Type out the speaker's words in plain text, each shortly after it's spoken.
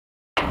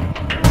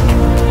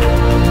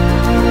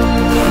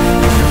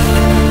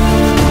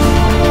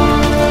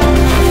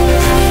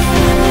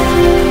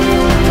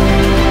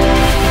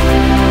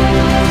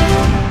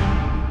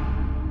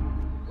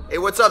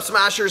up,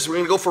 Smashers? We're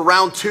gonna go for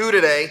round 2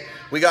 today.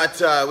 We got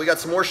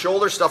some more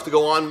shoulder stuff to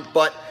go on,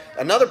 but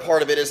another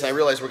part of it is, I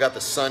realize we got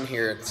the sun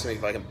here. Let's see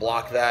if I can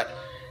block that.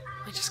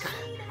 We're just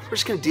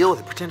gonna deal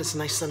with it. Pretend it's a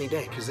nice sunny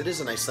day, because it is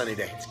a nice sunny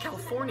day. It's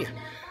California.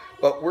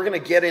 But we're gonna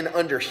get in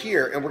under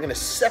here, and we're gonna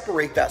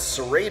separate that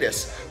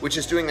serratus, which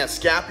is doing that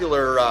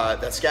scapular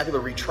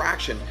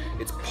retraction.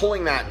 It's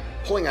pulling that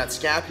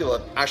scapula,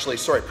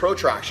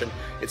 protraction.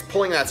 It's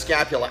pulling that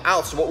scapula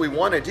out. So what we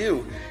wanna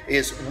do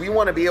is we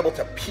wanna be able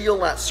to peel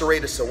that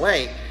serratus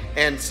away.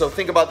 And so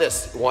think about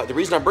this. The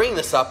reason I'm bringing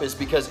this up is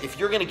because if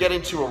you're gonna get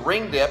into a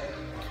ring dip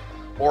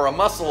or a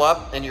muscle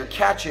up and your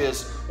catch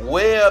is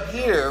way up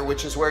here,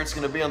 which is where it's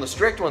gonna be on the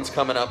strict ones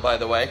coming up, by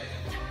the way,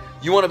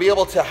 you want to be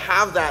able to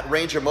have that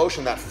range of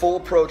motion, that full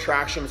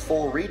protraction,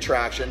 full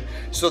retraction,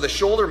 so the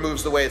shoulder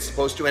moves the way it's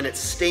supposed to and it's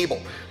stable.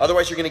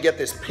 Otherwise, you're going to get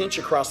this pinch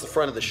across the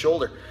front of the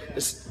shoulder.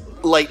 This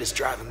light is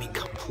driving me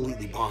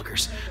completely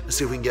bonkers. Let's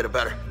see if we can get it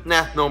better.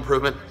 Nah, no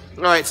improvement.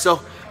 All right,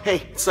 so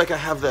hey, it's like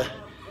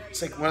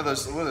it's like one of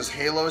those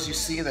halos you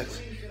see that,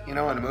 you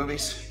know, in the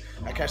movies,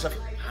 that kind of stuff.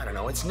 I don't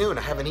know. It's noon.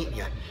 I haven't eaten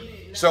yet.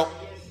 So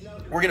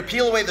we're gonna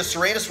peel away the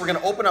serratus, we're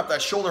gonna open up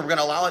that shoulder, we're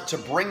gonna allow it to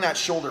bring that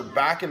shoulder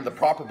back into the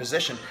proper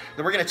position.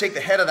 Then we're gonna take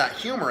the head of that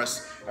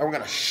humerus and we're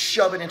gonna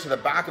shove it into the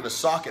back of the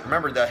socket.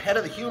 Remember, the head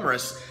of the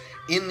humerus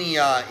in the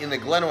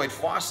glenoid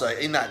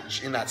fossa, in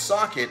that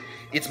socket,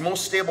 its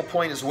most stable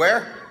point is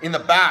where? In the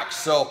back.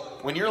 So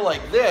when you're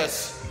like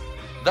this,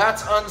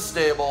 that's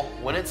unstable.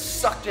 When it's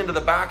sucked into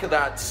the back of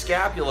that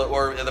scapula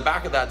or the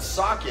back of that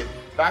socket,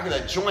 back of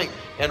that joint,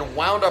 and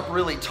wound up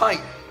really tight,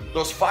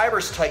 those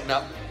fibers tighten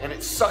up and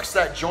it sucks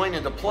that joint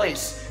into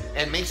place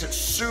and makes it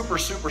super,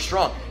 super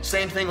strong.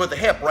 Same thing with the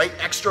hip, right?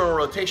 External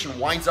rotation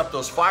winds up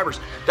those fibers.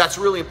 That's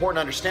really important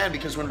to understand,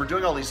 because when we're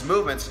doing all these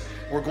movements,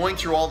 we're going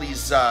through all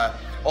these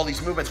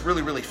movements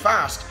really, really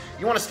fast.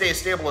 You want to stay as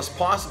stable as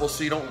possible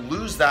so you don't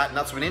lose that, and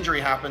that's when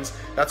injury happens.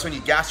 That's when you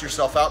gas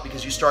yourself out,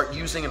 because you start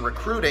using and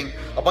recruiting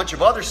a bunch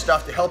of other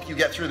stuff to help you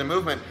get through the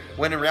movement,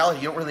 when in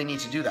reality, you don't really need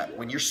to do that.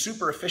 When you're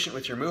super efficient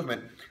with your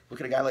movement, look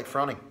at a guy like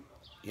Froning.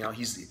 You know,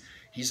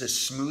 he's as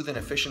smooth and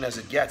efficient as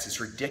it gets.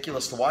 It's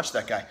ridiculous to watch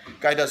that guy.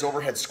 Guy does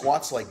overhead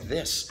squats like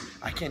this.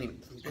 I can't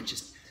even, it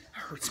just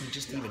hurts me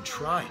just to even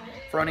try.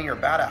 Froning, you're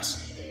a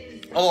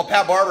badass. Although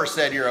Pat Barber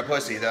said you're a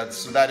pussy.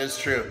 That is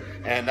true.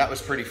 And that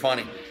was pretty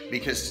funny,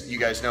 because you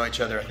guys know each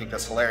other. I think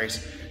that's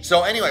hilarious.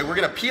 So anyway, we're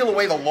gonna peel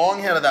away the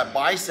long head of that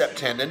bicep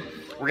tendon.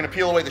 We're gonna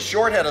peel away the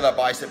short head of that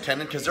bicep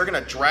tendon, because they're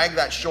gonna drag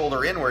that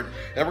shoulder inward.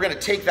 And we're gonna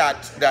take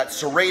that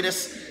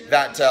serratus,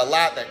 that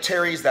lat, that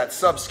teres, that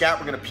subscap,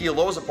 we're gonna peel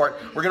those apart.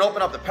 We're gonna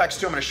open up the pecs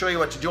too. I'm gonna show you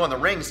what to do on the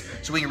rings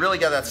so we can really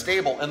get that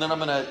stable. And then I'm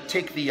gonna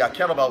take the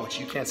kettlebell, which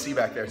you can't see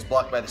back there, it's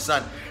blocked by the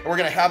sun. And we're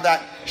gonna have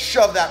that,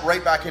 shove that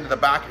right back into the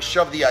back,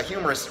 shove the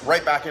humerus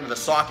right back into the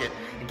socket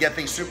and get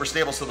things super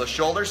stable. So those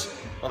shoulders,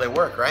 well, they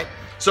work, right?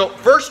 So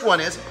first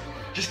one is,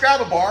 just grab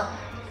a bar.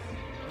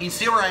 You can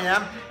see where I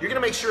am. You're gonna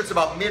make sure it's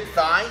about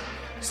mid-thigh.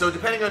 So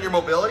depending on your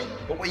mobility,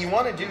 but what you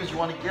wanna do is you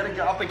wanna get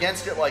up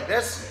against it like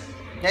this.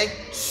 Okay,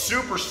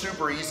 super,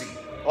 super easy.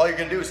 All you're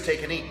gonna do is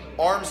take a knee.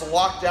 Arms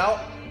locked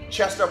out,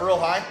 chest up real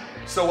high.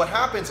 So what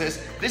happens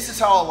is, this is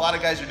how a lot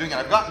of guys are doing it.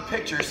 I've gotten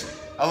pictures.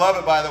 I love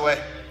it, by the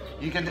way.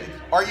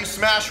 Are you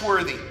smash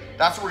worthy?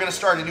 That's what we're gonna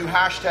start, a new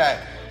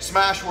hashtag,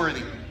 smash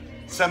worthy.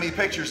 Send me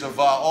pictures of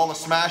all the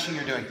smashing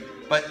you're doing.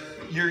 But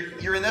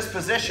you're in this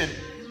position,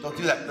 don't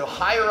do that. The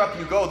higher up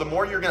you go, the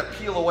more you're gonna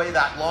peel away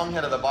that long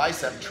head of the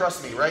bicep.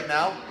 Trust me, right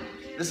now,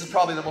 this is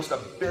probably the most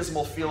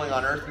abysmal feeling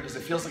on earth, because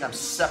it feels like I'm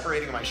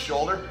separating my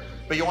shoulder.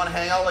 But you want to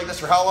hang out like this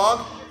for how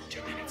long?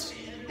 2 minutes.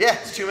 Yeah,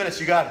 it's 2 minutes,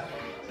 you got it.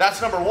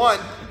 That's number one.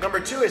 Number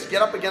two is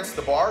get up against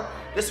the bar.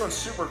 This one's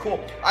super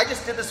cool. I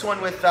just did this one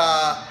with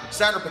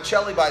Sandra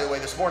Pacelli, by the way,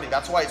 this morning.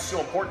 That's why it's so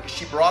important.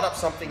 She brought up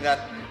something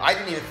that I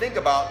didn't even think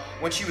about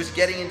when she was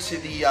getting into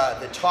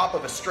the top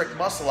of a strict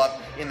muscle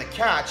up in the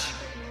catch.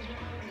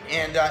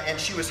 And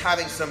she was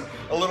having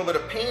a little bit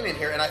of pain in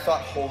here, and I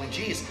thought, holy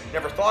geez,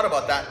 never thought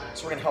about that,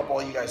 so we're gonna help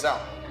all you guys out.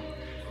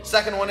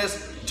 Second one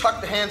is tuck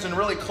the hands in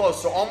really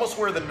close, so almost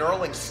where the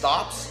knurling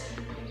stops.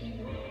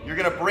 You're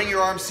gonna bring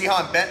your arms, see how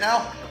I'm bent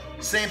now?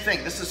 Same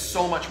thing, this is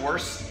so much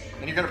worse.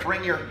 And you're gonna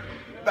bring your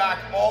back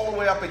all the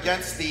way up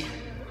against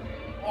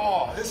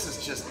this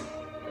is just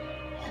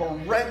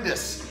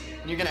horrendous.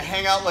 And you're gonna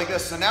hang out like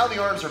this. So now the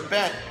arms are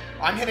bent.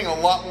 I'm hitting a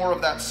lot more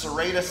of that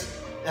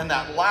serratus and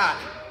that lat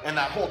and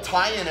that whole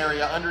tie-in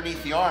area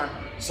underneath the arm.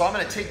 So I'm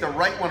gonna take the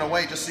right one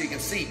away just so you can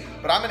see,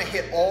 but I'm gonna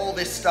hit all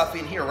this stuff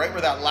in here, right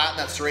where that lat and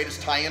that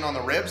serratus tie in on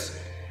the ribs.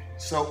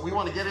 So we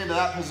wanna get into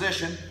that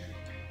position.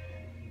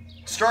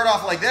 Start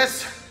off like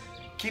this,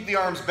 keep the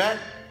arms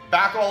bent,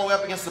 back all the way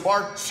up against the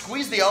bar,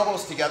 squeeze the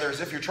elbows together as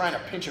if you're trying to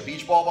pinch a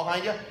beach ball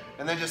behind you,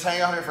 and then just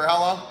hang out here for how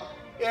long?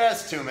 Yeah,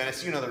 it's 2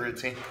 minutes, you know the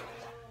routine.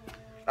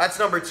 That's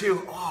number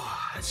two.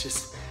 Oh, that's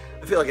just,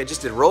 I feel like I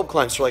just did rope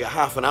climbs for like a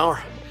half an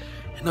hour.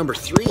 Number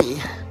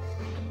three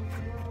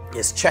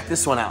is, check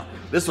this one out.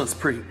 This one's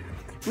pretty,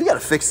 we gotta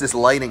fix this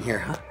lighting here,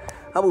 huh?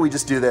 How about we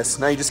just do this?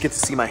 Now you just get to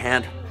see my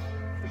hand.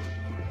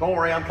 Don't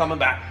worry, I'm coming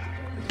back.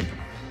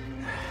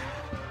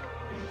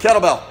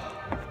 Kettlebell.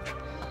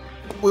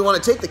 We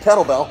want to take the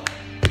kettlebell,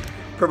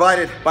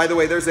 provided, by the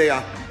way, there's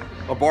a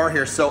bar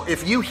here, so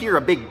if you hear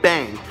a big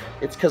bang,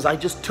 it's because I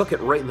just took it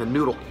right in the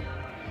noodle.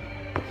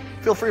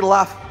 Feel free to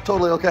laugh,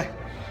 totally okay.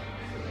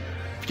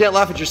 If you can't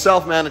laugh at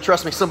yourself, man, and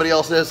trust me, somebody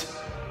else is,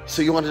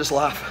 so you want to just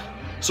laugh.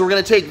 So we're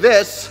going to take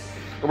this,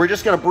 and we're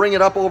just going to bring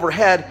it up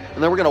overhead,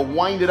 and then we're going to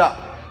wind it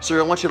up. So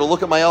I want you to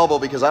look at my elbow,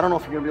 because I don't know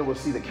if you're going to be able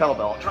to see the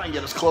kettlebell. I'll try and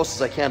get as close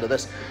as I can to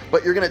this.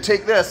 But you're going to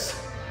take this,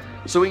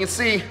 so we can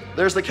see,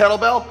 there's the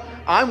kettlebell.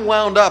 I'm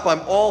wound up,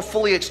 I'm all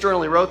fully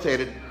externally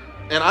rotated,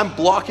 and I'm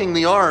blocking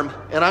the arm,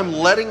 and I'm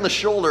letting the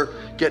shoulder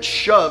get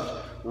shoved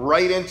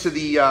right into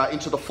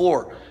the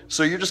floor.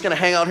 So you're just going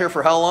to hang out here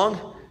for how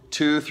long?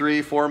 2,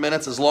 3, 4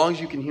 minutes, as long as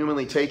you can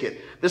humanly take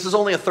it. This is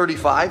only a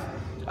 35.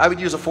 I would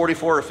use a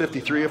 44 or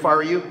 53 if I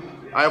were you.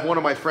 I have one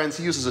of my friends,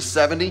 he uses a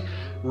 70.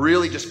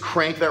 Really just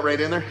crank that right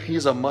in there.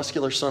 He's a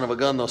muscular son of a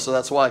gun though, so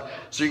that's why.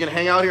 So you're gonna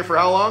hang out here for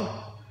how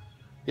long?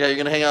 Yeah, you're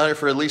gonna hang out here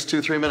for at least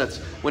 2, 3 minutes.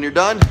 When you're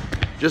done,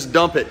 just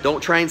dump it.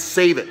 Don't try and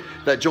save it.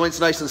 That joint's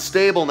nice and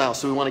stable now,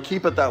 so we wanna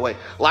keep it that way.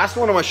 Last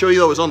one I'm gonna show you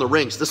though is on the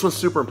rings. This one's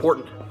super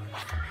important.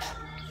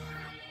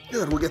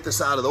 Good, we'll get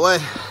this out of the way.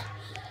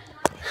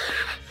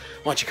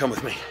 Why don't you come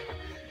with me?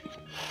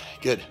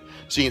 Good.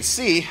 So you can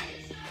see,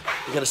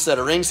 you got a set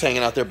of rings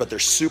hanging out there, but they're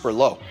super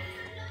low.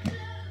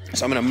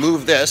 So I'm gonna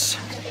move this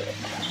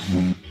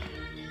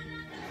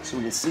so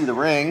we can see the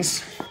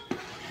rings.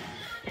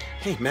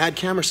 Hey, mad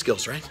camera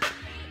skills, right?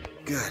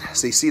 Good.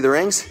 So you see the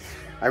rings?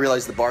 I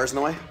realize the bar's in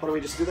the way. Why don't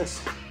we just do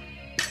this?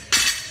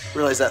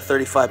 Realize that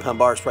 35-pound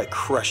bar is probably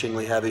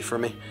crushingly heavy for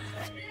me.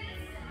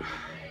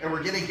 And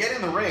we're gonna get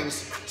in the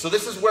rings. So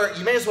this is where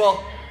you may as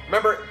well,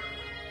 remember,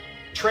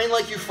 train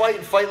like you fight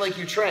and fight like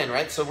you train,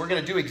 right? So we're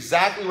gonna do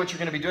exactly what you're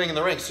gonna be doing in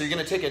the rings. So you're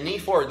gonna take a knee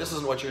forward. This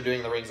isn't what you're doing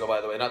in the rings though,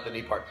 by the way, not the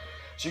knee part.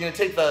 So you're gonna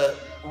take the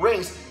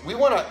rings. We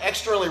wanna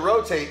externally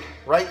rotate,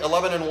 right?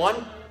 11 and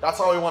 1. That's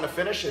how we wanna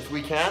finish if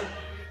we can,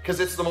 because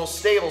it's the most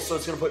stable, so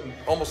it's gonna put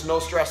almost no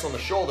stress on the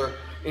shoulder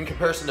in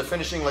comparison to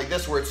finishing like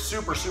this, where it's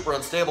super, super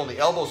unstable and the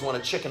elbows wanna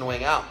chicken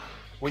wing out.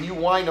 When you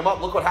wind them up,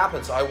 look what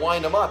happens. I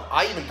wind them up,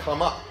 I even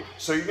come up.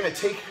 So you're gonna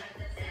take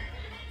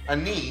a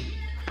knee,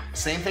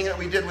 same thing that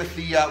we did with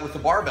the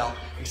barbell,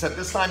 except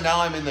this time now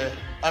I'm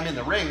in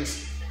the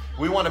rings.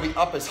 We want to be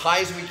up as high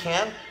as we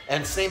can,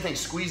 and same thing,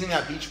 squeezing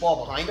that beach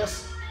ball behind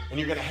us, and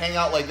you're going to hang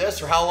out like this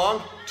for how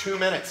long? 2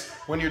 minutes.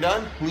 When you're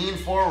done, lean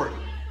forward,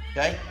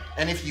 okay?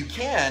 And if you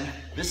can,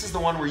 this is the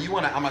one where you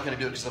want to, I'm not going to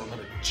do it because I'm going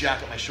to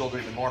jack up my shoulder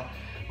even more,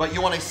 but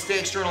you want to stay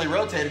externally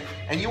rotated,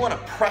 and you want to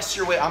press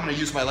your way, I'm going to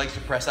use my legs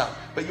to press out,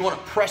 but you want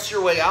to press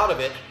your way out of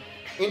it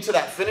into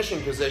that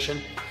finishing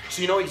position,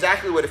 so you know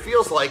exactly what it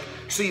feels like.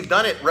 So you've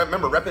done it,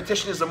 remember,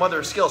 repetition is the mother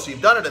of skill, so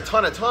you've done it a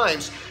ton of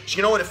times, so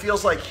you know what it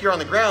feels like here on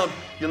the ground,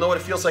 you'll know what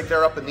it feels like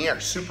there up in the air.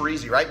 Super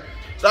easy, right?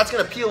 So that's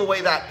gonna peel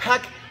away that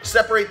pec,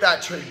 separate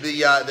that,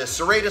 the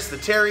serratus, the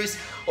teres,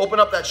 open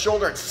up that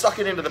shoulder and suck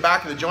it into the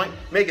back of the joint,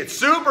 make it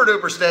super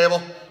duper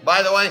stable.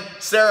 By the way,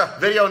 Sarah,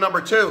 video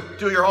number 2,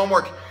 do your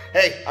homework.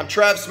 Hey, I'm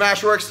Trev,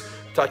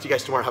 SmashweRx. Talk to you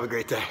guys tomorrow, have a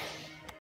great day.